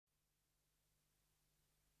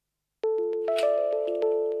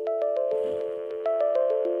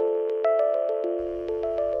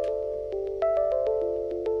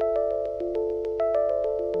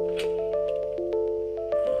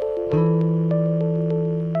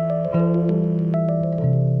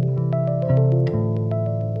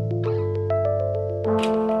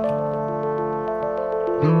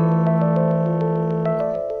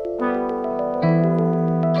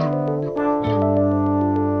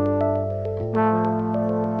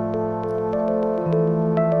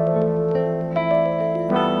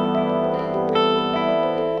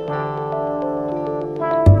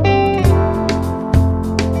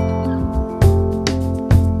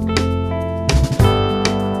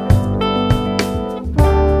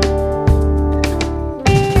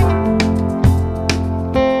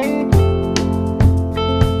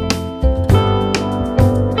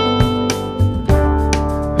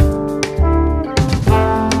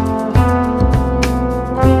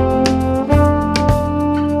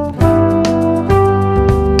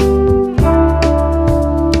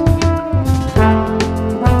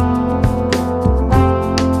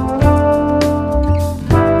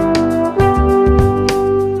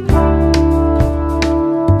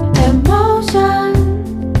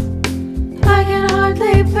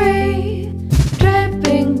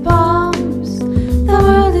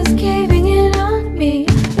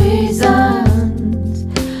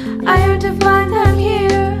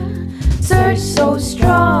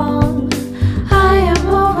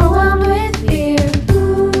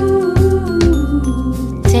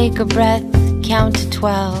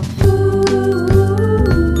12.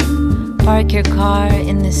 Park your car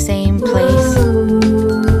in the same place.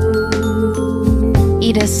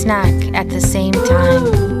 Eat a snack at the same time.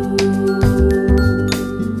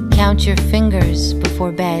 Count your fingers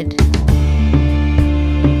before bed.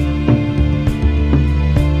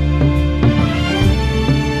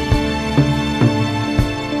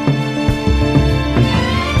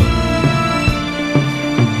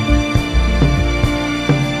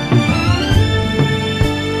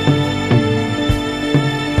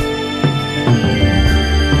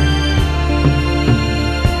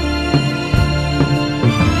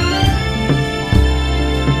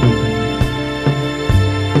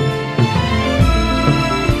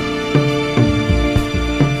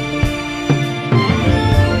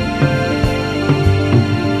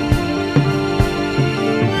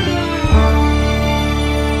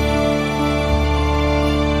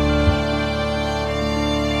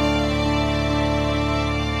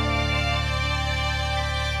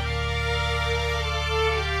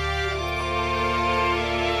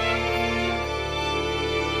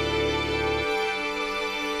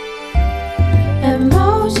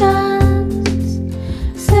 Emotions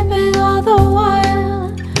slipping all the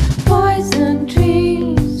while. Poison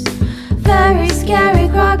dreams, very scary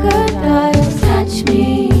crocodiles. Catch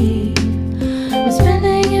me, I'm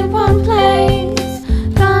spinning in one place.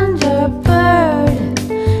 Thunderbird,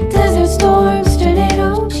 desert storms,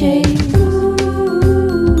 tornado chase.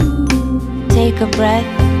 Take a breath,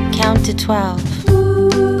 count to 12.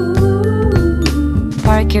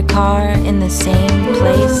 Park your car in the same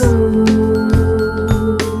place.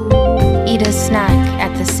 Eat a snack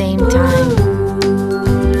at the same time.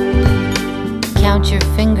 Count your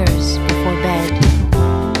fingers before bed.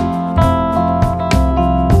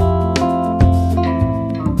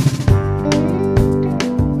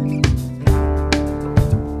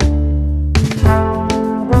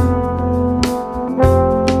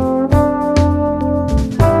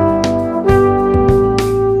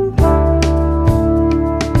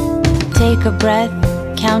 Take a breath,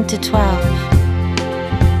 count to 12.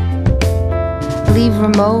 Leave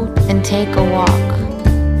remote and take a walk.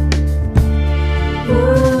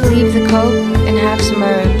 Leave the coke and have some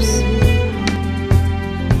herbs.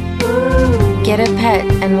 Get a pet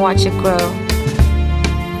and watch it grow.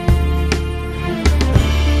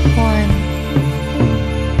 1